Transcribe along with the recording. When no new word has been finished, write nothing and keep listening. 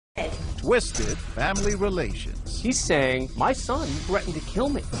twisted family relations. He's saying, my son threatened to kill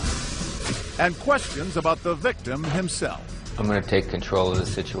me. And questions about the victim himself. I'm going to take control of the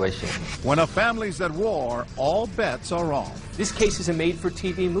situation. When a family's at war, all bets are off. This case is a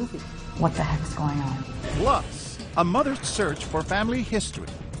made-for-TV movie. What the heck's going on? Plus, a mother's search for family history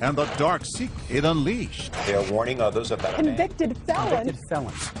and the dark secret it unleashed. They are warning others about Convicted felon.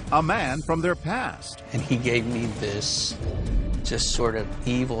 A man from their past. And he gave me this just sort of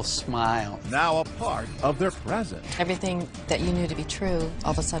evil smile. Now a part of their present. Everything that you knew to be true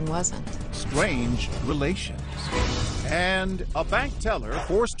all of a sudden wasn't. Strange relations. And a bank teller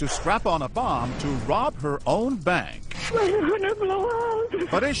forced to strap on a bomb to rob her own bank.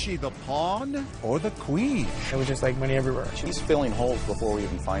 But is she the pawn or the queen? It was just like money everywhere. He's filling holes before we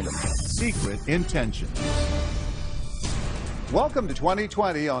even find him. Secret intentions. Welcome to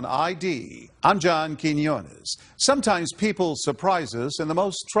 2020 on ID. I'm John Quinones. Sometimes people surprise us in the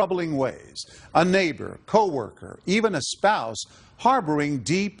most troubling ways. A neighbor, co-worker, even a spouse harboring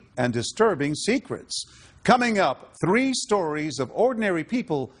deep and disturbing secrets. Coming up, 3 stories of ordinary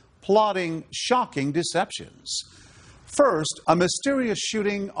people plotting shocking deceptions. First, a mysterious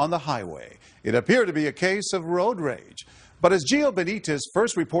shooting on the highway. It appeared to be a case of road rage. But as Gio Benitez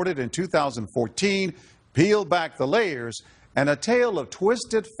first reported in 2014, peel back the layers, and a tale of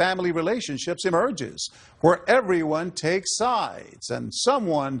twisted family relationships emerges, where everyone takes sides and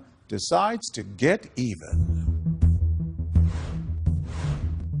someone decides to get even.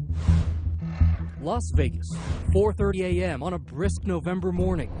 Las Vegas, 4:30 a.m. on a brisk November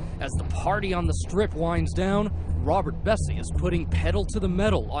morning. As the party on the Strip winds down, Robert Bessie is putting pedal to the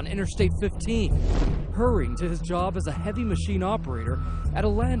metal on Interstate 15, hurrying to his job as a heavy machine operator at a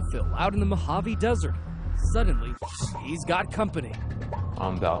landfill out in the Mojave Desert. Suddenly, he's got company.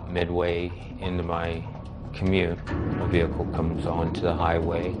 I'm about midway into my commute. A vehicle comes onto the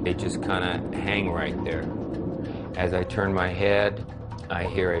highway. They just kind of hang right there. As I turn my head, I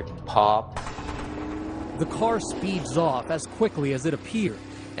hear a pop. The car speeds off as quickly as it appeared,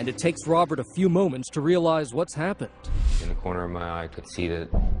 and it takes Robert a few moments to realize what's happened. In the corner of my eye, I could see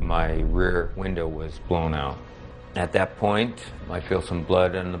that my rear window was blown out. At that point, I feel some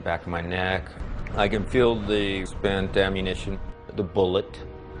blood on the back of my neck. I can feel the spent ammunition, the bullet.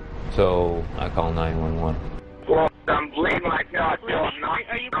 So I call 911. Well, I'm bleeding like hell. I feel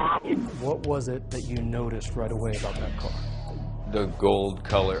I'm What was it that you noticed right away about that car? The gold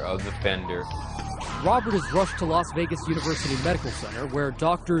color of the fender. Robert is rushed to Las Vegas University Medical Center, where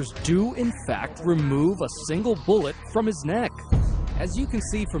doctors do, in fact, remove a single bullet from his neck. As you can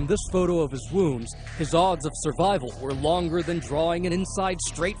see from this photo of his wounds, his odds of survival were longer than drawing an inside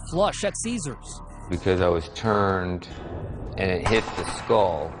straight flush at Caesars. Because I was turned and it hit the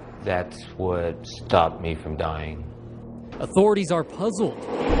skull, that's what stopped me from dying. Authorities are puzzled.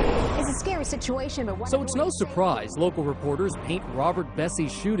 It's a scary situation, but So it's no surprise local reporters paint Robert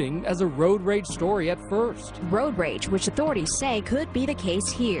Bessie's shooting as a road rage story at first. road rage, which authorities say could be the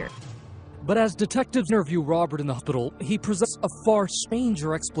case here. But as detectives interview Robert in the hospital, he presents a far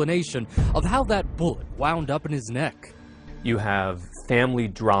stranger explanation of how that bullet wound up in his neck. You have family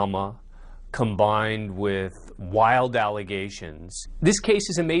drama combined with wild allegations. This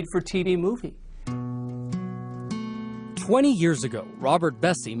case is a made-for-TV movie. 20 years ago, Robert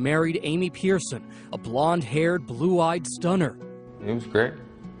Bessie married Amy Pearson, a blonde-haired, blue-eyed stunner. It was great.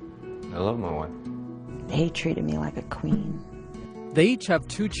 I love my wife. He treated me like a queen. They each have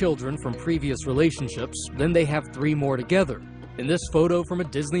 2 children from previous relationships, then they have 3 more together. In this photo from a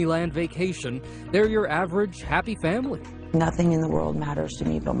Disneyland vacation, they're your average, happy family. Nothing in the world matters to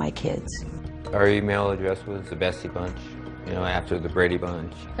me but my kids. Our email address was the Bessie Bunch, you know, after the Brady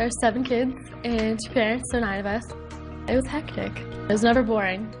Bunch. There's 7 kids and 2 parents, so 9 of us. It was hectic. It was never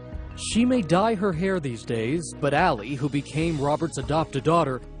boring. She may dye her hair these days, but Allie, who became Robert's adopted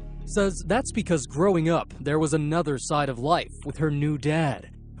daughter, says that's because growing up, there was another side of life with her new dad.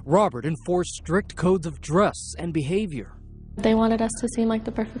 Robert enforced strict codes of dress and behavior. They wanted us to seem like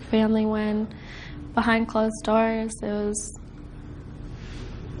the perfect family when behind closed doors, it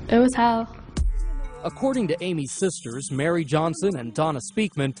was hell. According to Amy's sisters, Mary Johnson and Donna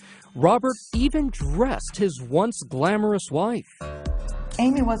Speakman, Robert even dressed his once glamorous wife.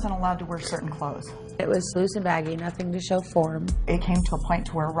 Amy wasn't allowed to wear certain clothes. It was loose and baggy, nothing to show form. It came to a point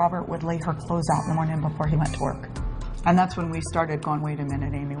to where Robert would lay her clothes out in the morning before he went to work. And that's when we started going, wait a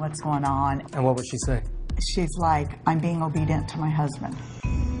minute, Amy, what's going on? And what would she say? She's like, I'm being obedient to my husband.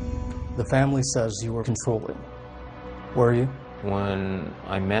 The family says you were controlling. Were you? When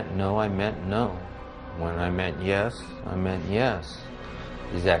I meant no, I meant no. When I meant yes, I meant yes.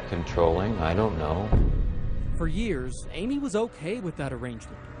 Is that controlling? I don't know. For years, Amy was okay with that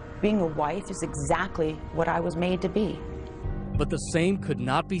arrangement. Being a wife is exactly what I was made to be. But the same could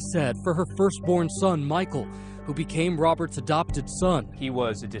not be said for her firstborn son, Michael, who became Robert's adopted son. He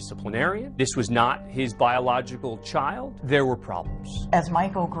was a disciplinarian. This was not his biological child. There were problems. As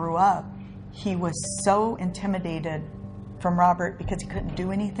Michael grew up, he was so intimidated from Robert because he couldn't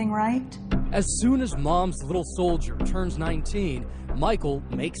do anything right. As soon as Mom's little soldier turns 19, Michael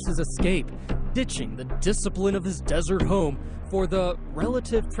makes his escape, ditching the discipline of his desert home for the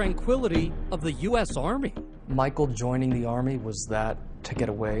relative tranquility of the U.S. Army. Michael joining the Army, was that to get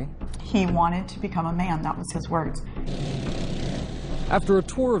away? He wanted to become a man, that was his words. After a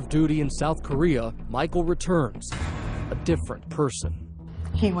tour of duty in South Korea, Michael returns, a different person.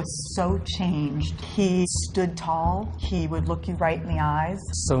 He was so changed. He stood tall. He would look you right in the eyes.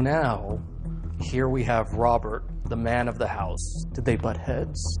 So now, here we have Robert, the man of the house. Did they butt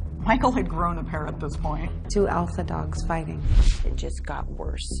heads? Michael had grown a pair at this point. 2 alpha dogs fighting. It just got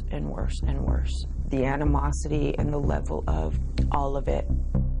worse and worse and worse. The animosity and the level of all of it.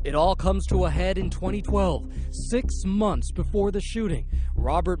 It all comes to a head in 2012, 6 months before the shooting.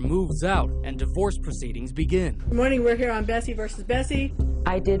 Robert moves out and divorce proceedings begin. Good morning, we're here on Bessie versus Bessie.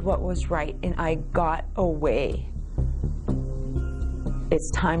 I did what was right and I got away. It's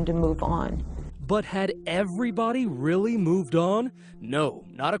time to move on. But had everybody really moved on? No,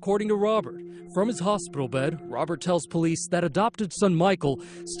 not according to Robert. From his hospital bed, Robert tells police that adopted son Michael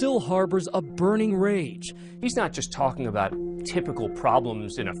still harbors a burning rage. He's not just talking about typical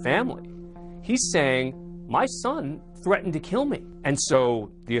problems in a family. He's saying, my son threatened to kill me. And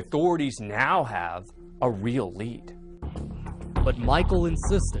so the authorities now have a real lead. But Michael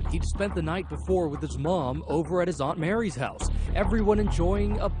insisted he'd spent the night before with his mom over at his Aunt Mary's house, everyone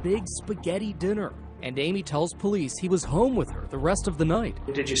enjoying a big spaghetti dinner. And Amy tells police he was home with her the rest of the night.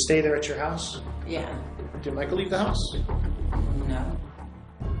 Did you stay there at your house? Yeah. Did Michael leave the house? No.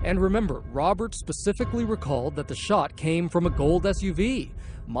 And remember, Robert specifically recalled that the shot came from a gold SUV.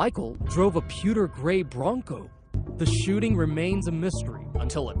 Michael drove a pewter gray Bronco. The shooting remains a mystery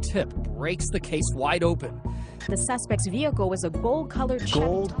until a tip breaks the case wide open. The suspect's vehicle was a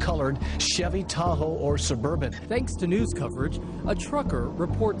gold-colored Chevy Tahoe or Suburban. Thanks to news coverage, a trucker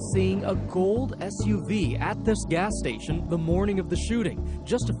reports seeing a gold SUV at this gas station the morning of the shooting,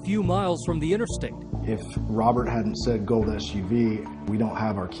 just a few miles from the interstate. If Robert hadn't said gold SUV, we don't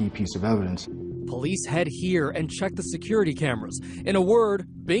have our key piece of evidence. Police head here and check the security cameras. In a word,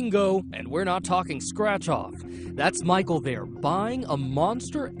 bingo, and we're not talking scratch off. That's Michael there, buying a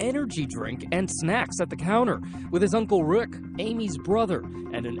Monster energy drink and snacks at the counter with his Uncle Rick, Amy's brother,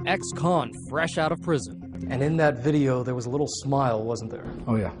 and an ex-con fresh out of prison. And in that video, there was a little smile, wasn't there?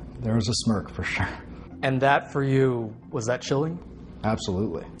 Oh yeah, there was a smirk for sure. And that for you, was that chilling?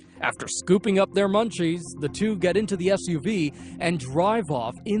 Absolutely. After scooping up their munchies, the two get into the SUV and drive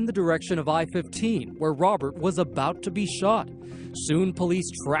off in the direction of I-15, where Robert was about to be shot. Soon, police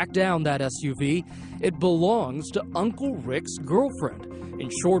track down that SUV. It belongs to Uncle Rick's girlfriend. In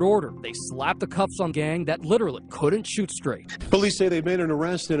short order, they slap the cuffs on a gang that literally couldn't shoot straight. Police say they made an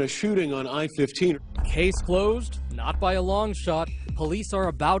arrest in a shooting on I-15. Case closed? Not by a long shot. Police are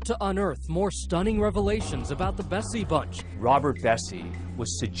about to unearth more stunning revelations about the Bessie bunch. Robert Bessie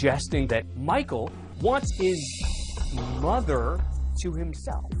was suggesting that Michael wants his mother to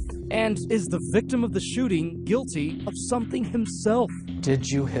himself. And is the victim of the shooting guilty of something himself? Did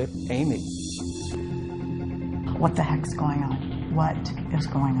you hit Amy? What the heck's going on? What is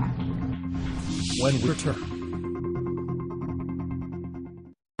going on? When we return.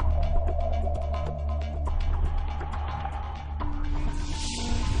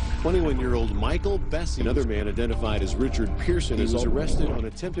 21-year-old Michael Bessie, another man identified as Richard Pearson, is arrested on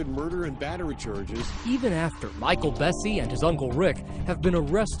attempted murder and battery charges. Even after Michael Bessie and his Uncle Rick have been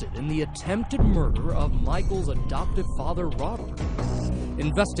arrested in the attempted murder of Michael's adoptive father, Robert.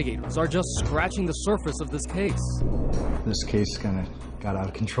 Investigators are just scratching the surface of this case. This case kind of got out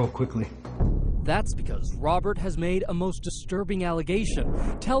of control quickly. That's because Robert has made a most disturbing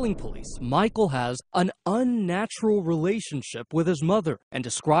allegation, telling police Michael has an unnatural relationship with his mother, and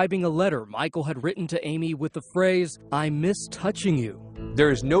describing a letter Michael had written to Amy with the phrase, "I miss touching you."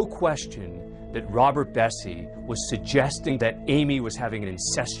 There is no question that Robert Bessie was suggesting that Amy was having an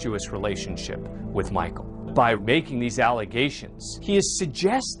incestuous relationship with Michael. By making these allegations, he is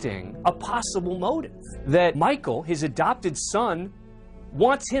suggesting a possible motive, that Michael, his adopted son,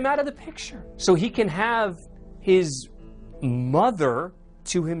 wants him out of the picture so he can have his mother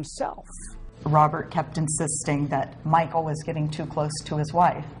to himself. Robert kept insisting that Michael was getting too close to his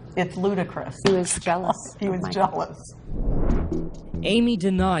wife. It's ludicrous. He was jealous. He was jealous. Amy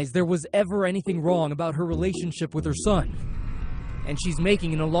denies there was ever anything wrong about her relationship with her son. and she's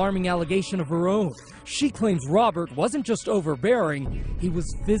making an alarming allegation of her own. She claims Robert wasn't just overbearing, he was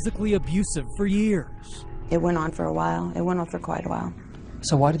physically abusive for years. It went on for a while. It went on for quite a while.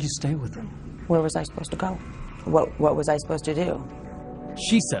 So why did you stay with him? Where was I supposed to go? What was I supposed to do?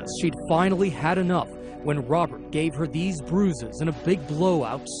 She says she'd finally had enough when Robert gave her these bruises and a big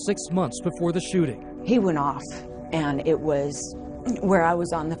blowout 6 months before the shooting. He went off, and it was where I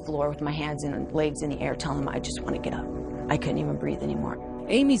was on the floor with my hands and legs in the air telling him I just want to get up. I couldn't even breathe anymore.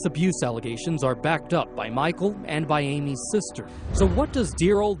 Amy's abuse allegations are backed up by Michael and by Amy's sister. So what does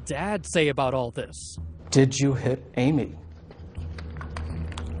dear old dad say about all this? Did you hit Amy?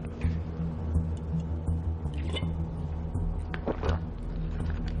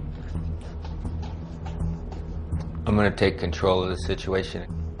 I'm going to take control of the situation.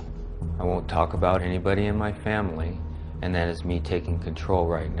 I won't talk about anybody in my family, and that is me taking control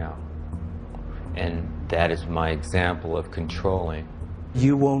right now. And that is my example of controlling.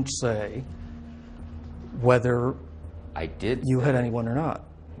 You won't say whether I did you hit anyone or not.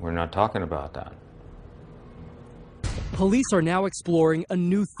 We're not talking about that. Police are now exploring a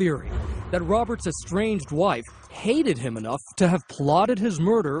new theory, that Robert's estranged wife hated him enough to have plotted his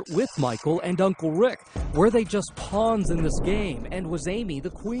murder with Michael and Uncle Rick. Were they just pawns in this game, and was Amy the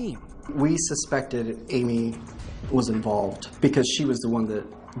queen? We suspected Amy was involved because she was the one that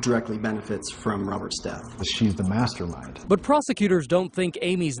directly benefits from Robert's death. She's the mastermind. But prosecutors don't think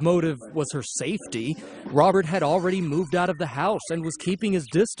Amy's motive was her safety. Robert had already moved out of the house and was keeping his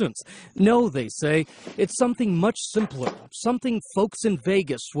distance. No, they say, it's something much simpler, something folks in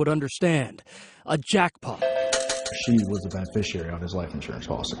Vegas would understand. A jackpot. She was the beneficiary on his life insurance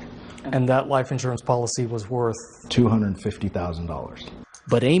policy. And that life insurance policy was worth $250,000.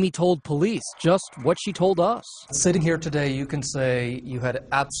 But Amy told police just what she told us. Sitting here today, you can say you had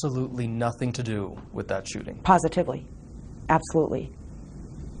absolutely nothing to do with that shooting. Positively. Absolutely.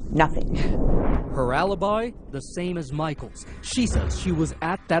 Nothing. Her alibi, the same as Michael's. She says she was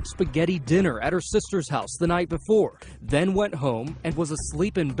at that spaghetti dinner at her sister's house the night before, then went home and was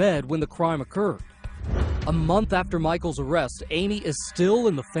asleep in bed when the crime occurred. A month after Michael's arrest, Amy is still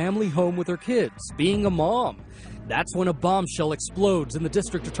in the family home with her kids, being a mom. That's when a bombshell explodes in the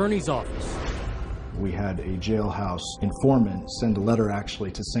district attorney's office. We had a jailhouse informant send a letter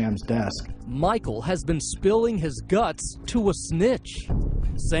actually to Sam's desk. Michael has been spilling his guts to a snitch,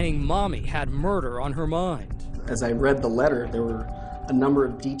 saying Mommy had murder on her mind. As I read the letter, there were a number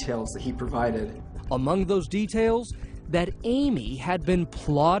of details that he provided. Among those details, that Amy had been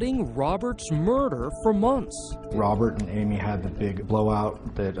plotting Robert's murder for months. Robert and Amy had the big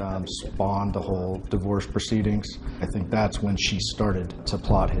blowout that spawned the whole divorce proceedings. I think that's when she started to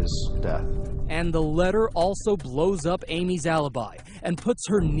plot his death. And the letter also blows up Amy's alibi and puts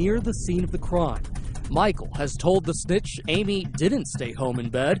her near the scene of the crime. Michael has told the snitch Amy didn't stay home in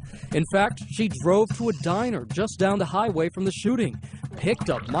bed. In fact, she drove to a diner just down the highway from the shooting, picked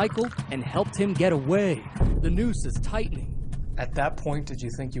up Michael, and helped him get away. The noose is tightening. At that point, did you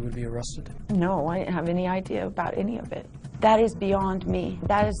think you would be arrested? No, I didn't have any idea about any of it. That is beyond me.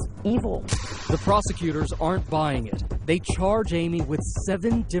 That is evil. The prosecutors aren't buying it. They charge Amy with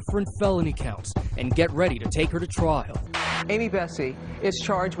 7 different felony counts and get ready to take her to trial. Amy Bessie is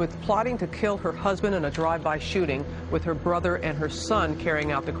charged with plotting to kill her husband in a drive-by shooting, with her brother and her son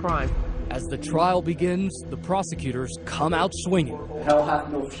carrying out the crime. As the trial begins, the prosecutors come out swinging. Hell hath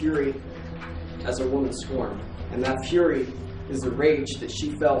no fury as a woman scorned, and that fury is the rage that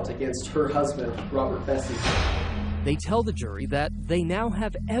she felt against her husband, Robert Bessie. They tell the jury that they now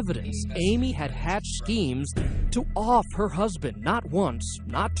have evidence Amy had hatched schemes to off her husband, not once,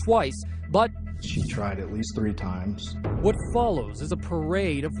 not twice, but she tried at least 3 times. What follows is a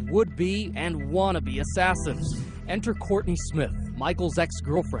parade of would-be and wannabe assassins. Enter Courtney Smith, Michael's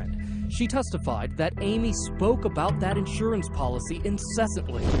ex-girlfriend. She testified that Amy spoke about that insurance policy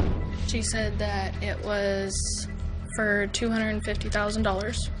incessantly. She said that it was for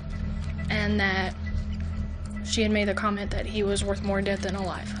 $250,000 and that she had made the comment that he was worth more dead than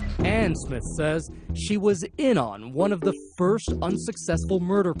alive. And Smith says she was in on one of the first unsuccessful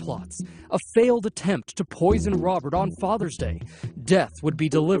murder plots, a failed attempt to poison Robert on Father's Day. Death would be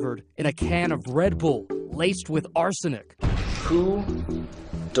delivered in a can of Red Bull laced with arsenic. Who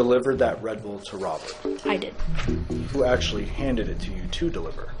delivered that Red Bull to Robert? I did. Who actually handed it to you to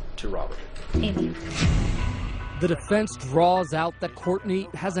deliver to Robert? Amy. The defense draws out that Courtney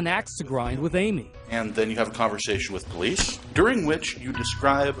has an axe to grind with Amy. And then you have a conversation with police, during which you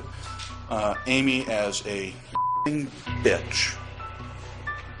describe Amy as a bitch.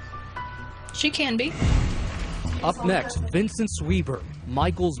 She can be. Up next, Vincent Sweeberg,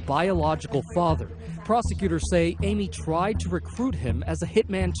 Michael's biological father, Prosecutors say Amy tried to recruit him as a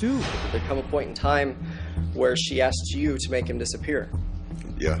hitman too. There come a point in time where she asked you to make him disappear.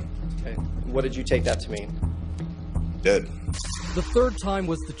 Yeah. Okay. What did you take that to mean? Dead. The third time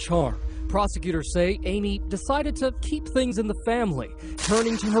was the charm. Prosecutors say Amy decided to keep things in the family,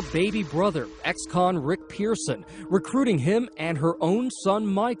 turning to her baby brother, ex-con Rick Pearson, recruiting him and her own son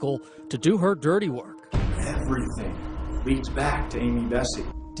Michael to do her dirty work. Everything leads back to Amy Bessie.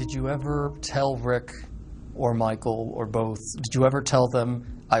 Did you ever tell Rick or Michael or both, did you ever tell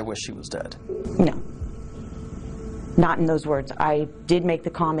them, I wish he was dead? No. Not in those words. I did make the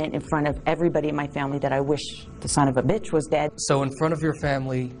comment in front of everybody in my family that I wish the son of a bitch was dead. So in front of your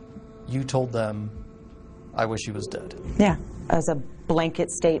family, you told them, I wish he was dead? Yeah, as a blanket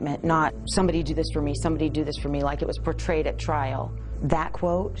statement, not somebody do this for me, somebody do this for me, like it was portrayed at trial. That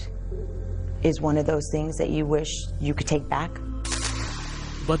quote is one of those things that you wish you could take back.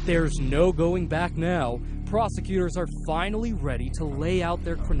 But there's no going back now. Prosecutors are finally ready to lay out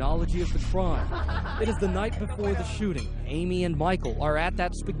their chronology of the crime. It is the night before the shooting. Amy and Michael are at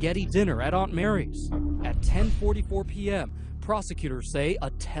that spaghetti dinner at Aunt Mary's. At 10:44 p.m., prosecutors say a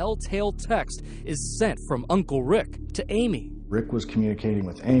telltale text is sent from Uncle Rick to Amy. Rick was communicating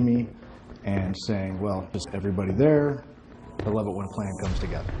with Amy and saying, well, just everybody there, I love it when a plan comes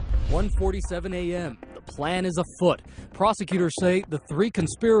together. 1:47 a.m. The plan is afoot. Prosecutors say the three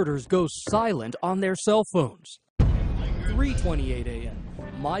conspirators go silent on their cell phones. 3:28 a.m.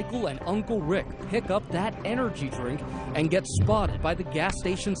 Michael and Uncle Rick pick up that energy drink and get spotted by the gas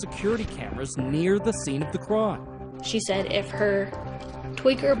station security cameras near the scene of the crime. She said if her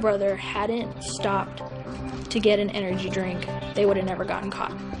tweaker brother hadn't stopped to get an energy drink, they would have never gotten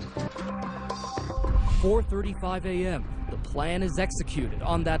caught. 4:35 a.m. The plan is executed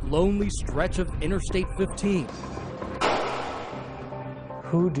on that lonely stretch of Interstate 15.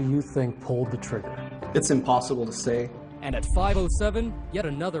 Who do you think pulled the trigger? It's impossible to say. And at 5:07, yet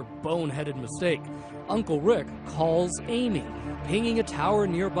another boneheaded mistake. Uncle Rick calls Amy, pinging a tower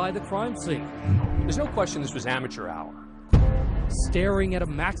nearby the crime scene. There's no question this was amateur hour. Staring at a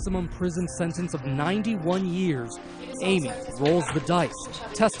maximum prison sentence of 91 years, Amy rolls the dice,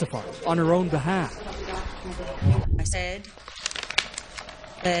 testifying on her own behalf. I said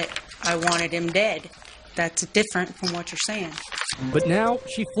that I wanted him dead. That's different from what you're saying. But now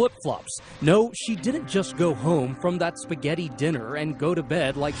she flip-flops. No, she didn't just go home from that spaghetti dinner and go to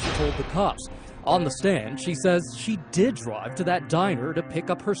bed like she told the cops. On the stand, she says she did drive to that diner to pick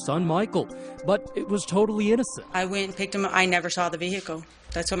up her son Michael, but it was totally innocent. I went and picked him up. I never saw the vehicle.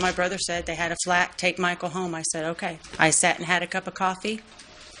 That's what my brother said. They had a flat, take Michael home. I said, okay. I sat and had a cup of coffee.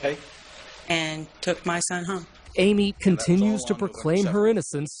 Okay. And took my son home. Amy continues to proclaim her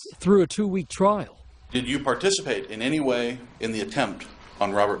innocence through a 2-week trial. Did you participate in any way in the attempt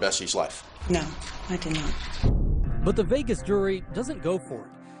on Robert Bessie's life? No, I did not. But the Vegas jury doesn't go for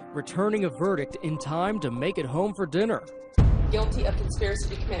it, returning a verdict in time to make it home for dinner. Guilty of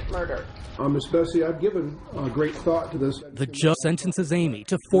conspiracy to commit murder. Miss Bessie, I've given great thought to this. The judge sentences Amy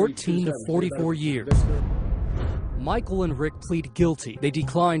to 14 to 44 years. Michael and Rick plead guilty. They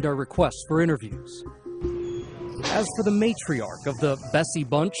declined our requests for interviews. As for the matriarch of the Bessie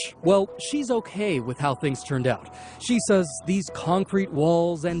bunch, well, she's okay with how things turned out. She says these concrete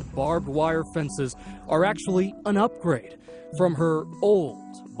walls and barbed wire fences are actually an upgrade from her old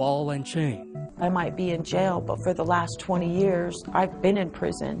ball and chain. I might be in jail, but for the last 20 years, I've been in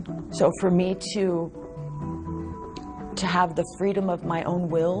prison. So for me to have the freedom of my own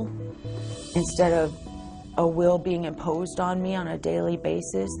will, instead of a will being imposed on me on a daily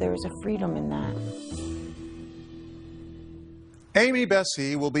basis, there is a freedom in that. Amy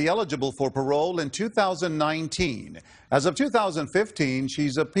Bessie will be eligible for parole in 2019. As of 2015,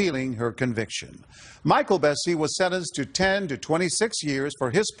 she's appealing her conviction. Michael Bessie was sentenced to 10 to 26 years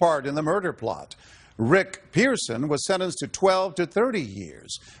for his part in the murder plot. Rick Pearson was sentenced to 12 to 30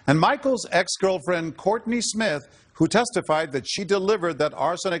 years. And Michael's ex-girlfriend, Courtney Smith, who testified that she delivered that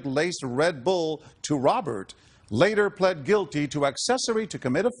arsenic-laced Red Bull to Robert, later pled guilty to accessory to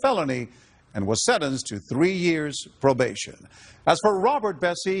commit a felony and was sentenced to 3 years probation. As for Robert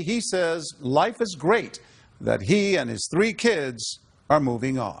Bessie, he says life is great, that he and his 3 kids are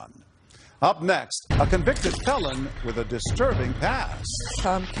moving on. Up next, a convicted felon with a disturbing past.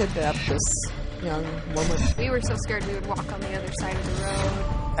 Tom kidnapped this young woman. We were so scared we would walk on the other side of the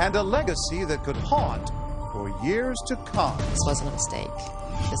road. And a legacy that could haunt for years to come. This wasn't a mistake.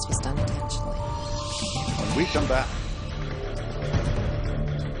 This was done intentionally. When we come back.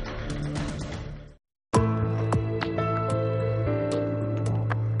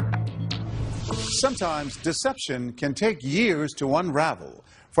 Sometimes deception can take years to unravel.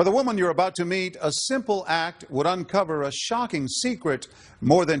 For the woman you're about to meet, a simple act would uncover a shocking secret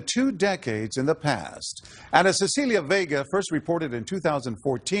more than 2 decades in the past. And as Cecilia Vega first reported in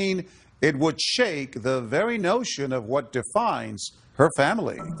 2014, it would shake the very notion of what defines her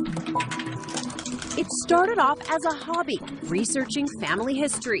family. It started off as a hobby, researching family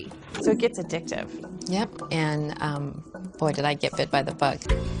history. So it gets addictive. Yep, and boy, did I get bit by the bug.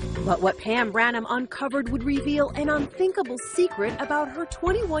 But what Pam Branham uncovered would reveal an unthinkable secret about her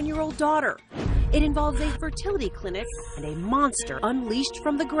 21-year-old daughter. It involves a fertility clinic and a monster unleashed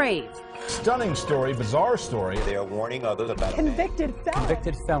from the grave. Stunning story, bizarre story. They are warning others about Convicted felon.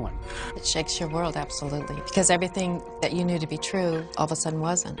 Convicted felon. It shakes your world, absolutely. Because everything that you knew to be true all of a sudden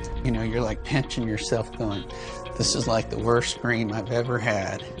wasn't. You know, you're like pinching yourself going, this is like the worst dream I've ever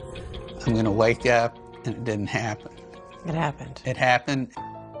had. I'm going to wake up, and it didn't happen. It happened. It happened.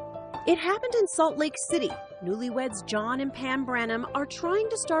 It happened in Salt Lake City. Newlyweds John and Pam Branham are trying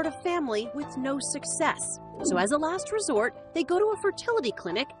to start a family with no success. So as a last resort, they go to a fertility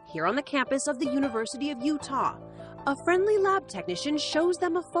clinic here on the campus of the University of Utah. A friendly lab technician shows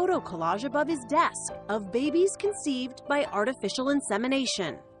them a photo collage above his desk of babies conceived by artificial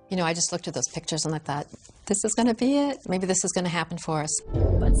insemination. You know, I just looked at those pictures and I thought, this is going to be it. Maybe this is going to happen for us.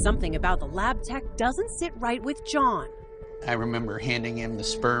 But something about the lab tech doesn't sit right with John. I remember handing him the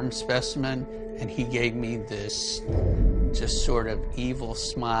sperm specimen, and he gave me this just sort of evil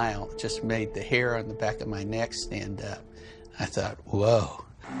smile. It just made the hair on the back of my neck stand up. I thought, whoa.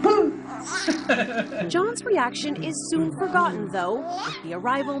 John's reaction is soon forgotten, though, with the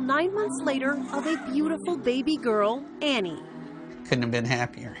arrival 9 months later of a beautiful baby girl, Annie. Couldn't have been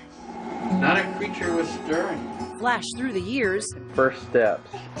happier. Not a creature was stirring. Flash through the years. First steps.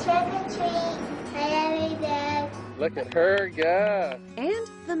 Trick or treat. I love you, Dad. Look at her go. And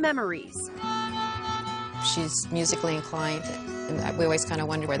the memories. She's musically inclined, and we always kind of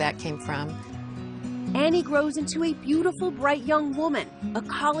wonder where that came from. Annie grows into a beautiful, bright young woman, a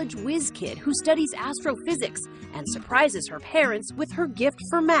college whiz kid who studies astrophysics and surprises her parents with her gift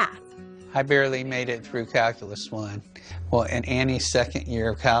for math. I barely made it through Calculus 1. Well, in Annie's second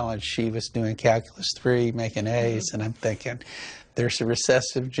year of college, she was doing Calculus 3, making A's, and I'm thinking, there's a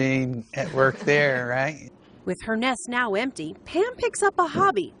recessive gene at work there, right? With her nest now empty, Pam picks up a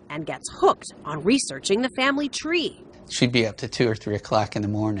hobby and gets hooked on researching the family tree. She'd be up to 2 or 3 o'clock in the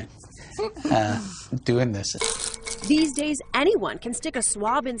morning doing this. These days, anyone can stick a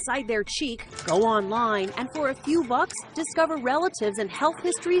swab inside their cheek, go online, and for a few bucks, discover relatives and health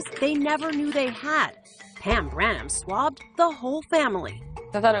histories they never knew they had. Pam Branham swabbed the whole family.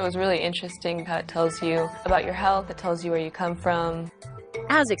 I thought it was really interesting how it tells you about your health, it tells you where you come from.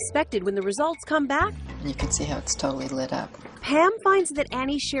 As expected, when the results come back, you can see how it's totally lit up. Pam finds that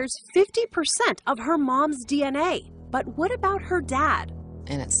Annie shares 50% of her mom's DNA. But what about her dad?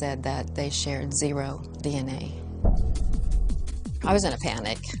 And it said that they shared 0 DNA. I was in a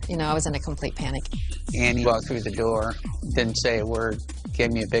panic. You know, I was in a complete panic. Annie walked through the door, didn't say a word,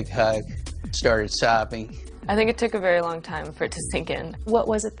 gave me a big hug, started sobbing. I think it took a very long time for it to sink in. What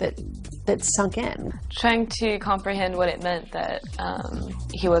was it that sunk in? Trying to comprehend what it meant that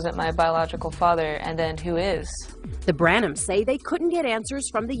he wasn't my biological father, and then who is. The Branhams say they couldn't get answers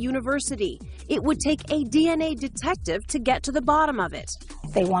from the university. It would take a DNA detective to get to the bottom of it.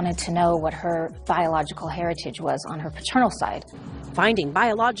 They wanted to know what her biological heritage was on her paternal side. Finding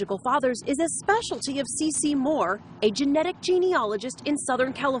biological fathers is a specialty of C.C. Moore, a genetic genealogist in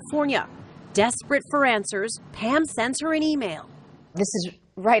Southern California. Desperate for answers, Pam sends her an email. This is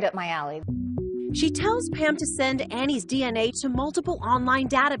right up my alley. She tells Pam to send Annie's DNA to multiple online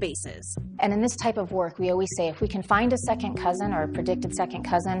databases. And in this type of work, we always say if we can find a second cousin or a predicted second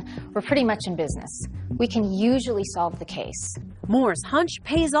cousin, we're pretty much in business. We can usually solve the case. Moore's hunch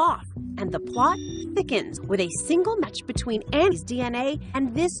pays off, and the plot thickens with a single match between Annie's DNA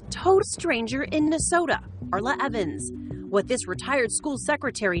and this total stranger in Minnesota, Carla Evans. What this retired school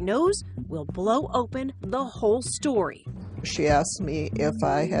secretary knows will blow open the whole story. She asked me if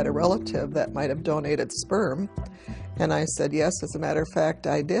I had a relative that might have donated sperm, and I said yes, as a matter of fact,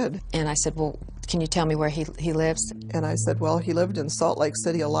 I did. And I said, well, can you tell me where he lives? And I said, well, he lived in Salt Lake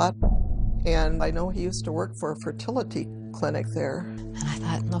City a lot, and I know he used to work for a fertility clinic there. And I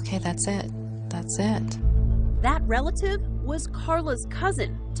thought, okay, that's it. That's it. That relative was Carla's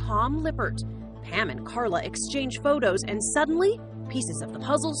cousin, Tom Lippert. Pam and Carla exchange photos, and suddenly, pieces of the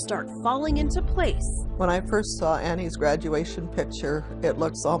puzzle start falling into place. When I first saw Annie's graduation picture, it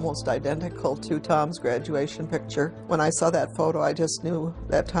looks almost identical to Tom's graduation picture. When I saw that photo, I just knew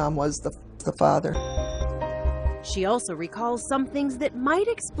that Tom was the father. She also recalls some things that might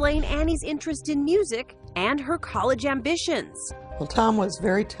explain Annie's interest in music and her college ambitions. Well, Tom was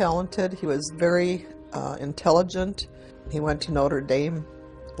very talented. He was very intelligent. He went to Notre Dame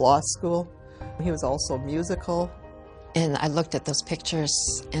Law School. He was also musical. And I looked at those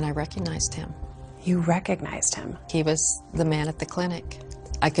pictures and I recognized him. You recognized him? He was the man at the clinic.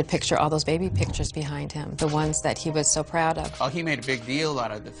 I could picture all those baby pictures behind him, the ones that he was so proud of. Oh, he made a big deal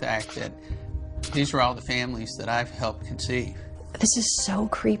out of the fact that these were all the families that I've helped conceive. This is so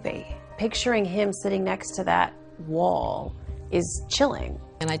creepy. Picturing him sitting next to that wall is chilling.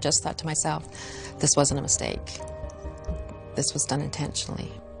 And I just thought to myself, this wasn't a mistake. This was done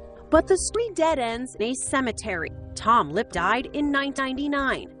intentionally. But the story dead ends in a cemetery. Tom Lipp died in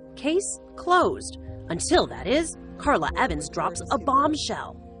 1999. Case closed. Until, that is, Carla Evans drops a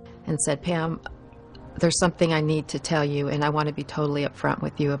bombshell. And said, Pam, there's something I need to tell you, and I want to be totally upfront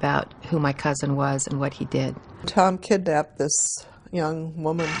with you about who my cousin was and what he did. Tom kidnapped this young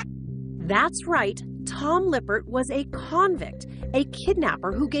woman. That's right. Tom Lippert was a convict, a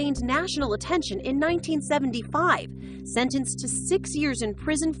kidnapper who gained national attention in 1975, sentenced to 6 years in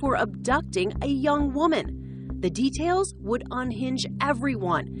prison for abducting a young woman. The details would unhinge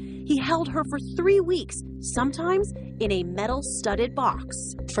everyone. He held her for 3 weeks, sometimes in a metal-studded box.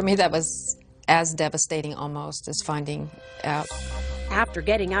 For me, that was as devastating almost as finding out. After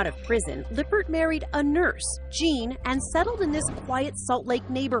getting out of prison, Lippert married a nurse, Jean, and settled in this quiet Salt Lake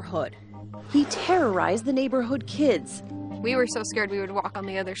neighborhood. He terrorized the neighborhood kids. We were so scared we would walk on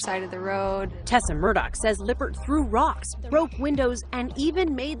the other side of the road. Tessa Murdoch says Lippert threw rocks, broke windows, and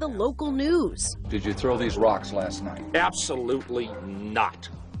even made the local news. Did you throw these rocks last night? Absolutely not.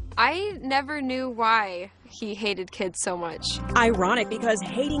 I never knew why he hated kids so much. Ironic, because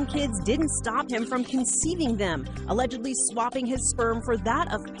hating kids didn't stop him from conceiving them, allegedly swapping his sperm for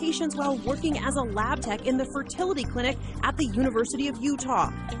that of patients while working as a lab tech in the fertility clinic at the University of Utah.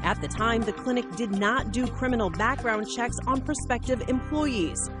 At the time, the clinic did not do criminal background checks on prospective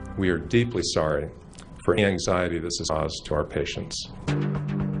employees. We are deeply sorry for any anxiety this has caused to our patients.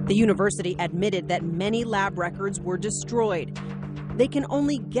 The university admitted that many lab records were destroyed. They can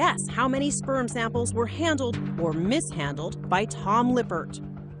only guess how many sperm samples were handled or mishandled by Tom Lippert.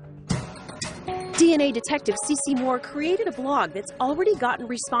 DNA detective Cece Moore created a blog that's already gotten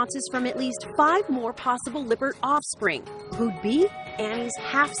responses from at least 5 more possible Lippert offspring, who'd be Annie's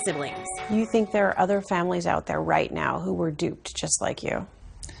half-siblings. You think there are other families out there right now who were duped just like you?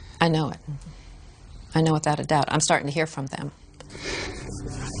 I know it. I know without a doubt. I'm starting to hear from them.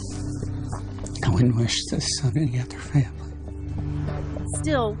 I wouldn't wish this on any other family.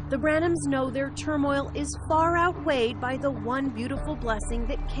 Still, the Branhams know their turmoil is far outweighed by the one beautiful blessing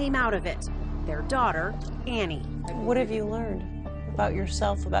that came out of it. Their daughter, Annie. What have you learned about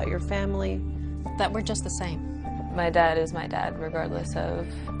yourself, about your family? That we're just the same. My dad is my dad, regardless of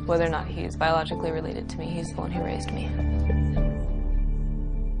whether or not he's biologically related to me. He's the one who raised me.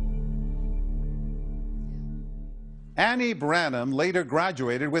 Annie Branham later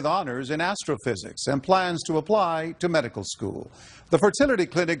graduated with honors in astrophysics and plans to apply to medical school. The fertility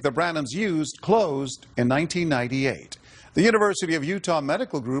clinic the Branhams used closed in 1998. The University of Utah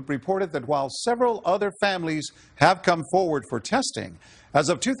Medical Group reported that while several other families have come forward for testing, as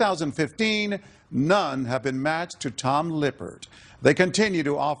of 2015, none have been matched to Tom Lippert. They continue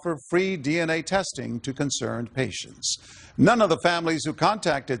to offer free DNA testing to concerned patients. None of the families who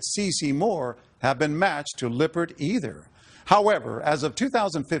contacted Cece Moore have been matched to Lippert either. However, as of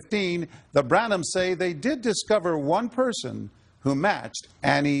 2015, the Branhams say they did discover one person who matched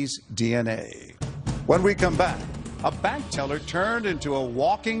Annie's DNA. When we come back, a bank teller turned into a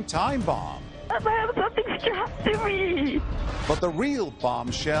walking time bomb. I have something strapped to me. But the real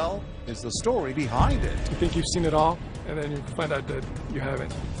bombshell is the story behind it. You think you've seen it all, and then you find out that you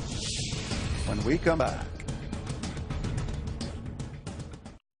haven't. When we come back.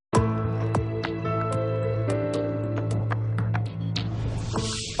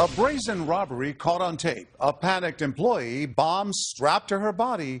 A brazen robbery caught on tape. A panicked employee, bombs strapped to her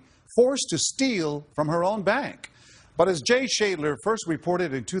body, forced to steal from her own bank. But as Jay Shadler first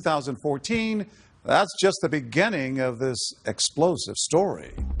reported in 2014, that's just the beginning of this explosive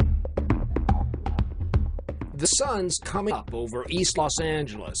story. The sun's coming up over East Los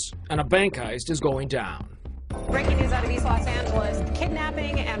Angeles, and a bank heist is going down. Breaking news out of East Los Angeles,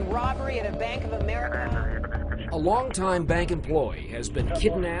 kidnapping and robbery at a Bank of America. A longtime bank employee has been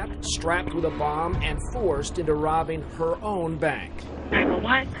kidnapped, strapped with a bomb, and forced into robbing her own bank.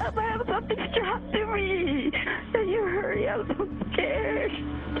 Why can't I have something strapped to me? Can you hurry? I'm so scared.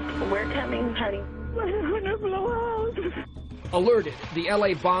 We're coming, honey. I'm gonna blow out. Alerted, the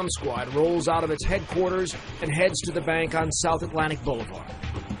LA bomb squad rolls out of its headquarters and heads to the bank on South Atlantic Boulevard.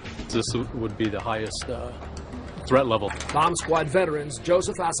 This would be the highest threat level. Bomb Squad veterans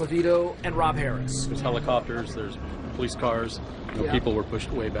Joseph Acevedo and Rob Harris. There's helicopters, there's police cars, people were pushed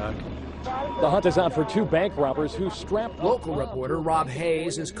way back. The hunt is on for 2 bank robbers who strapped. Local reporter Rob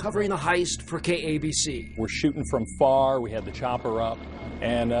Hayes is covering the heist for KABC. We're shooting from far, we had the chopper up,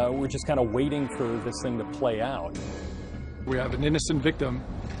 and we're just kind of waiting for this thing to play out. We have an innocent victim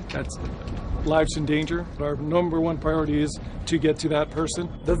that's lives in danger. Our #1 priority is to get to that person.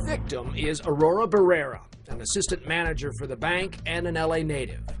 The victim is Aurora Barrera, an assistant manager for the bank and an LA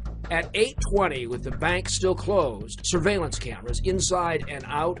native. At 8:20, with the bank still closed, surveillance cameras inside and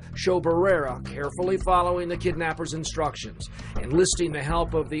out show Barrera carefully following the kidnapper's instructions, enlisting the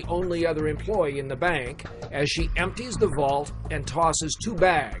help of the only other employee in the bank as she empties the vault and tosses 2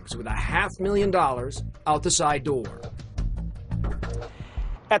 bags with $500,000 out the side door.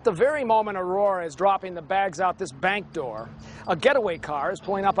 At the very moment Aurora is dropping the bags out this bank door, a getaway car is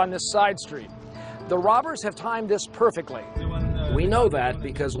pulling up on this side street. The robbers have timed this perfectly. We know that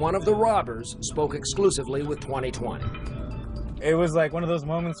because one of the robbers spoke exclusively with 2020. It was like one of those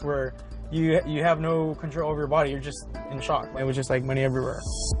moments where you have no control over your body. You're just in shock. It was just like money everywhere.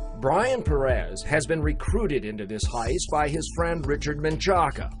 Brian Perez has been recruited into this heist by his friend Richard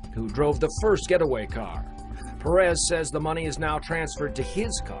Menchaca, who drove the first getaway car. Perez says the money is now transferred to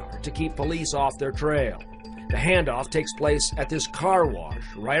his car to keep police off their trail. The handoff takes place at this car wash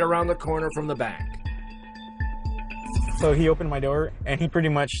right around the corner from the bank. So he opened my door, and he pretty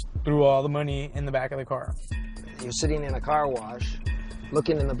much threw all the money in the back of the car. You're sitting in a car wash,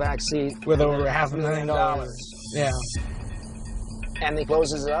 looking in the back seat. With over $500,000. Yeah. And he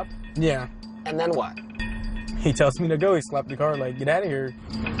closes it up? Yeah. And then what? He tells me to go. He slapped the car, like, get out of here.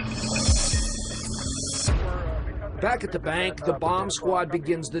 Back at the bank, the bomb squad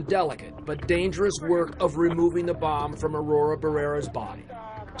begins the delicate but dangerous work of removing the bomb from Aurora Barrera's body.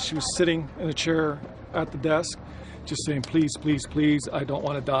 She was sitting in a chair at the desk, just saying, please, please, please, I don't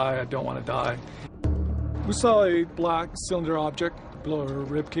want to die, I don't want to die. We saw a black cylinder object below her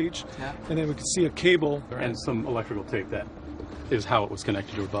rib cage, and then we could see a cable. And some electrical tape. That is how it was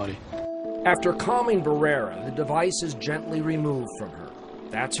connected to her body. After calming Barrera, the device is gently removed from her.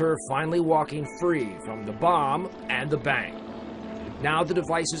 That's her finally walking free from the bomb and the bank. Now the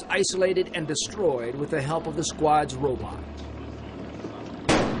device is isolated and destroyed with the help of the squad's robot.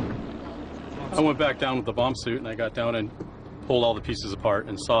 I went back down with the bomb suit, and I got down and pulled all the pieces apart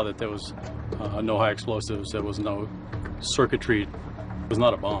and saw that there was no high explosives, there was no circuitry, it was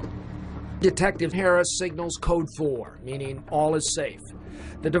not a bomb. Detective Harris signals code 4, meaning all is safe.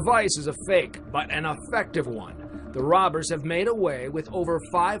 The device is a fake, but an effective one. The robbers have made away with over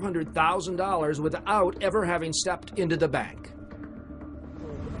 $500,000 without ever having stepped into the bank.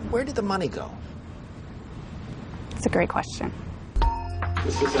 Where did the money go? It's a great question.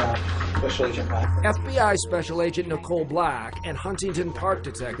 This is Special Agent Black. FBI Special Agent Nicole Black and Huntington Park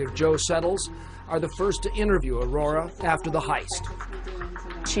Detective Joe Settles are the first to interview Aurora after the heist.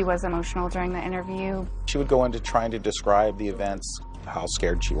 She was emotional during the interview. She would go into trying to describe the events, how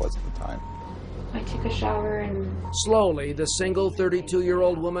scared she was at the time. I took a shower and... Slowly, the single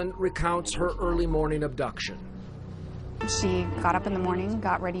 32-year-old woman recounts her early morning abduction. She got up in the morning,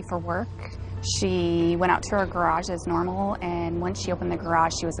 got ready for work. She went out to her garage as normal, and once she opened the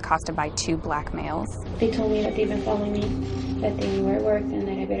garage, she was accosted by 2 black males. They told me that they've been following me, that they knew where I worked, and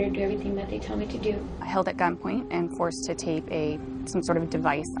that I better do everything that they tell me to do. Held at gunpoint and forced to tape some sort of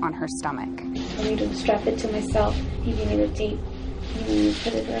device on her stomach. Told me to strap it to myself. He gave me the tape. He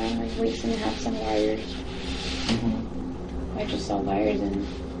put it around my waist and have some wires. I just saw wires and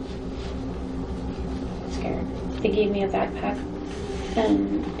scared. They gave me a backpack.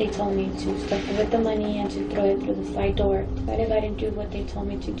 And they told me to stuff it with the money and to throw it through the side door. But if I didn't do what they told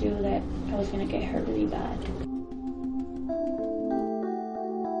me to do, that I was going to get hurt really bad.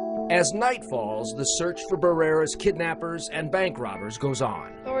 As night falls, the search for Barrera's kidnappers and bank robbers goes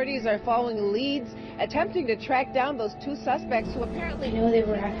on. Authorities are following leads, attempting to track down those 2 suspects who apparently... I know they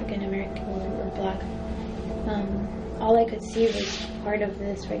were African American or black. All I could see was part of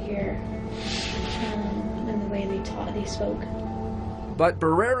this right here, and the way they spoke. But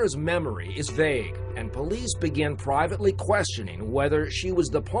Barrera's memory is vague, and police begin privately questioning whether she was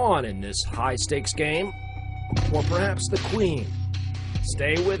the pawn in this high-stakes game, or perhaps the queen.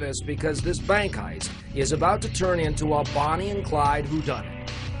 Stay with us, because this bank heist is about to turn into a Bonnie and Clyde whodunit.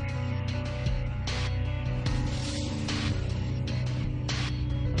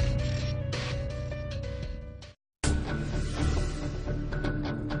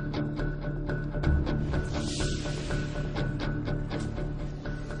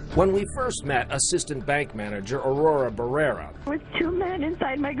 When we first met assistant bank manager Aurora Barrera, There was two men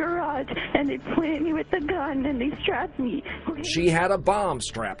inside my garage, and they pointed me with the gun, and they strapped me. she had a bomb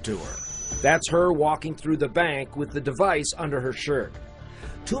strapped to her. That's her walking through the bank with the device under her shirt.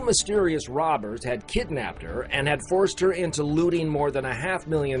 Two mysterious robbers had kidnapped her and had forced her into looting more than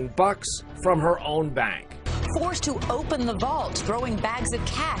 $500,000 from her own bank. Forced to open the vault, throwing bags of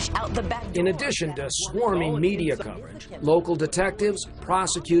cash out the back door. In addition to swarming media coverage, local detectives,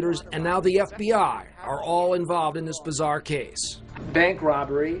 prosecutors, and now the FBI are all involved in this bizarre case. Bank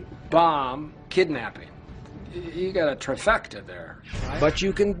robbery, bomb, kidnapping. You got a trifecta there. But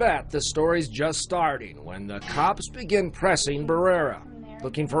you can bet the story's just starting when the cops begin pressing Barrera.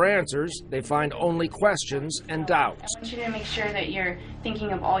 Looking for answers, they find only questions and doubts. I want you to make sure that you're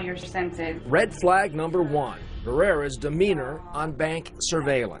thinking of all your senses. Red flag number one, Barrera's demeanor on bank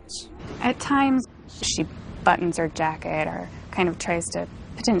surveillance. At times, she buttons her jacket or kind of tries to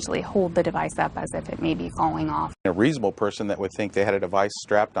potentially hold the device up as if it may be falling off. A reasonable person that would think they had a device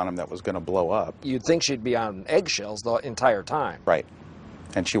strapped on them that was going to blow up. You'd think she'd be on eggshells the entire time. Right.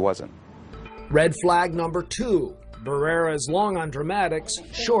 And she wasn't. Red flag number two, Barrera is long on dramatics,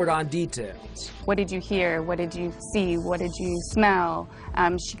 short on details. What did you hear? What did you see? What did you smell?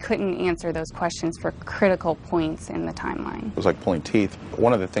 She couldn't answer those questions for critical points in the timeline. It was like pulling teeth.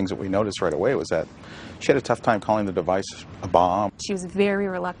 One of the things that we noticed right away was that she had a tough time calling the device a bomb. She was very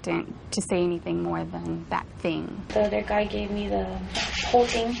reluctant to say anything more than that thing. The other guy gave me the whole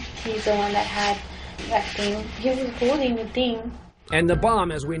thing. He's the one that had that thing. He was holding the thing. And the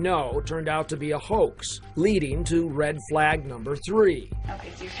bomb, as we know, turned out to be a hoax, leading to red flag number three. Okay,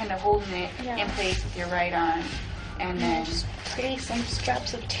 so you're kind of holding it in place with your right arm, and then just putting some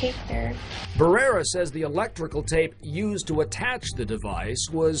straps of tape there. Barrera says the electrical tape used to attach the device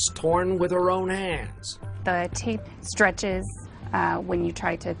was torn with her own hands. The tape stretches when you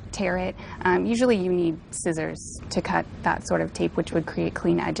try to tear it. Usually you need scissors to cut that sort of tape, which would create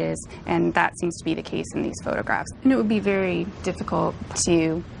clean edges, and that seems to be the case in these photographs. And it would be very difficult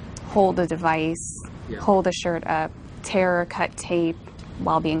to hold a device, hold a shirt up, tear or cut tape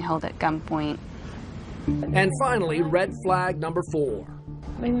while being held at gunpoint. And finally, red flag number four.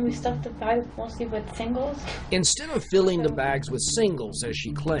 When we stuffed the bag mostly with singles. Instead of filling the bags with singles, as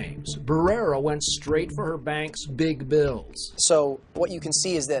she claims, Barrera went straight for her bank's big bills. So what you can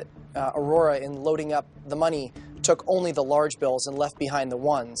see is that Aurora, in loading up the money, took only the large bills and left behind the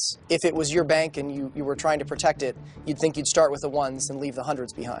ones. If it was your bank and you were trying to protect it, you'd think you'd start with the ones and leave the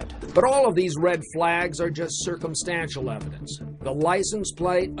hundreds behind. But all of these red flags are just circumstantial evidence. The license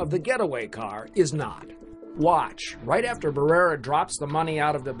plate of the getaway car is not. Watch. Right after Barrera drops the money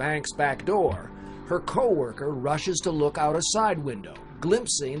out of the bank's back door, her co-worker rushes to look out a side window,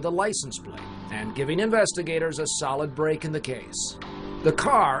 glimpsing the license plate and giving investigators a solid break in the case. The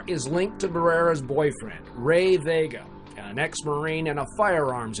car is linked to Barrera's boyfriend, Ray Vega, an ex-Marine and a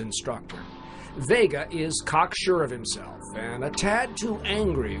firearms instructor. Vega is cocksure of himself and a tad too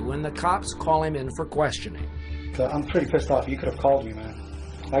angry when the cops call him in for questioning. I'm pretty pissed off. You could have called me, man.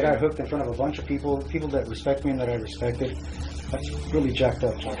 I got hooked in front of a bunch of people that respect me and that I respected. That's really jacked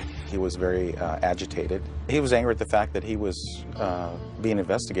up, Joe. He was very agitated. He was angry at the fact that he was being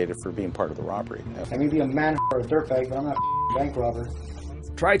investigated for being part of the robbery. I may be a man or a dirtbag, but I'm not a bank robber.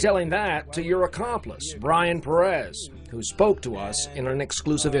 Try telling that to your accomplice, Brian Perez, who spoke to us in an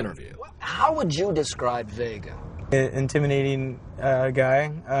exclusive interview. How would you describe Vega? Intimidating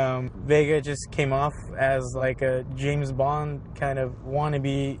guy. Vega just came off as like a James Bond kind of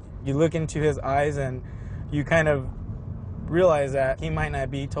wannabe. You look into his eyes and you kind of realize that he might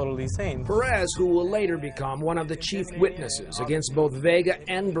not be totally sane. Perez, who will later become one of the chief witnesses against both Vega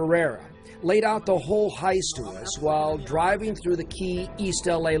and Barrera, laid out the whole heist to us while driving through the key East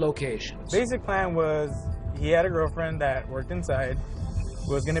LA locations. Basic plan was he had a girlfriend that worked inside,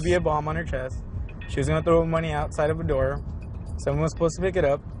 was going to be a bomb on her chest. She was going to throw money outside of a door. Someone was supposed to pick it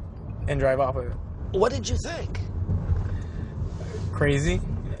up and drive off of it. What did you think? Crazy.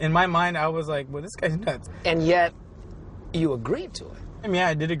 In my mind, I was like, well, this guy's nuts. And yet, you agreed to it. I mean, yeah,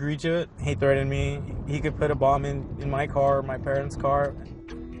 I did agree to it. He threatened me. He could put a bomb in my car, my parents' car.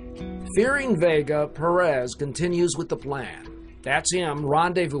 Fearing Vega, Perez continues with the plan. That's him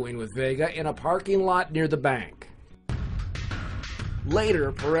rendezvousing with Vega in a parking lot near the bank.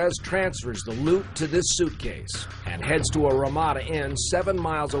 Later, Perez transfers the loot to this suitcase and heads to a Ramada Inn 7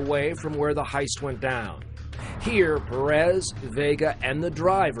 miles away from where the heist went down. Here, Perez, Vega, and the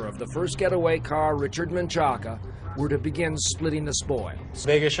driver of the first getaway car, Richard Menchaca, were to begin splitting the spoils.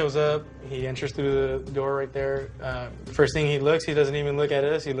 Vega shows up. He enters through the door right there. First thing he looks, he doesn't even look at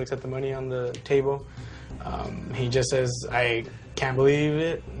us. He looks at the money on the table. He just says, I can't believe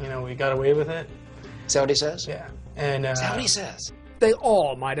it. You know, we got away with it. Is that what he says? Yeah. And is that what he says? They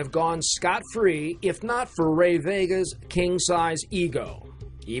all might have gone scot-free if not for Ray Vega's king-size ego.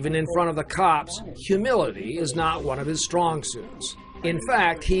 Even in front of the cops, humility is not one of his strong suits. In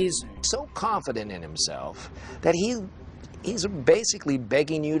fact, he's so confident in himself that he's basically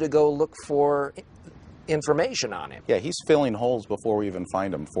begging you to go look for information on him. Yeah, he's filling holes before we even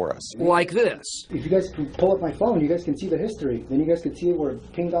find them for us. Like this. If you guys can pull up my phone, you guys can see the history. Then you guys can see where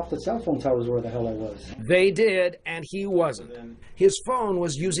it pinged off the cell phone towers where the hell I was. They did, and he wasn't. His phone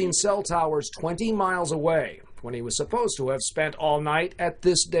was using cell towers 20 miles away when he was supposed to have spent all night at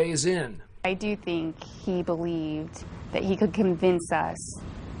this Days Inn. I do think he believed that he could convince us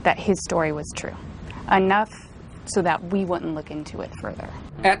that his story was true. Enough so that we wouldn't look into it further.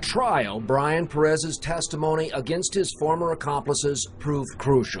 At trial, Brian Perez's testimony against his former accomplices proved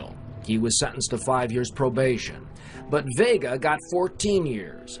crucial. He was sentenced to 5 years probation, but Vega got 14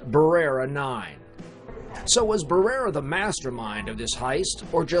 years, Barrera 9. So was Barrera the mastermind of this heist,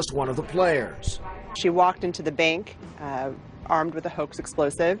 or just one of the players? She walked into the bank armed with a hoax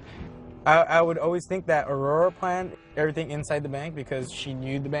explosive. I would always think that Aurora planned everything inside the bank because she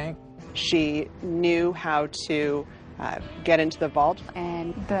knew the bank. She knew how to get into the vault.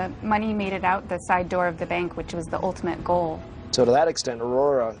 And the money made it out the side door of the bank, which was the ultimate goal. So to that extent,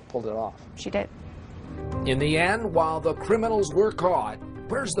 Aurora pulled it off. She did. In the end, while the criminals were caught,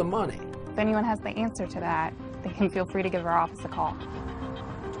 where's the money? If anyone has the answer to that, they can feel free to give our office a call.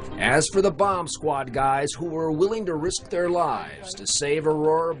 As for the bomb squad guys who were willing to risk their lives to save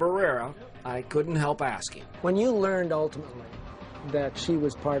Aurora Barrera, I couldn't help asking. When you learned ultimately that she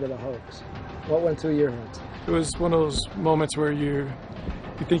was part of the hoax, what went through your head? It was one of those moments where you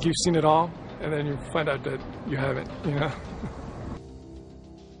think you've seen it all, and then you find out that you haven't, you know?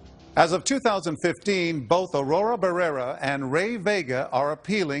 As of 2015, both Aurora Barrera and Ray Vega are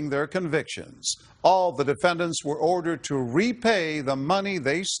appealing their convictions. All the defendants were ordered to repay the money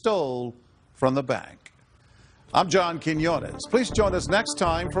they stole from the bank. I'm John Quinones. Please join us next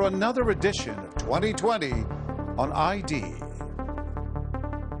time for another edition of 2020 on ID.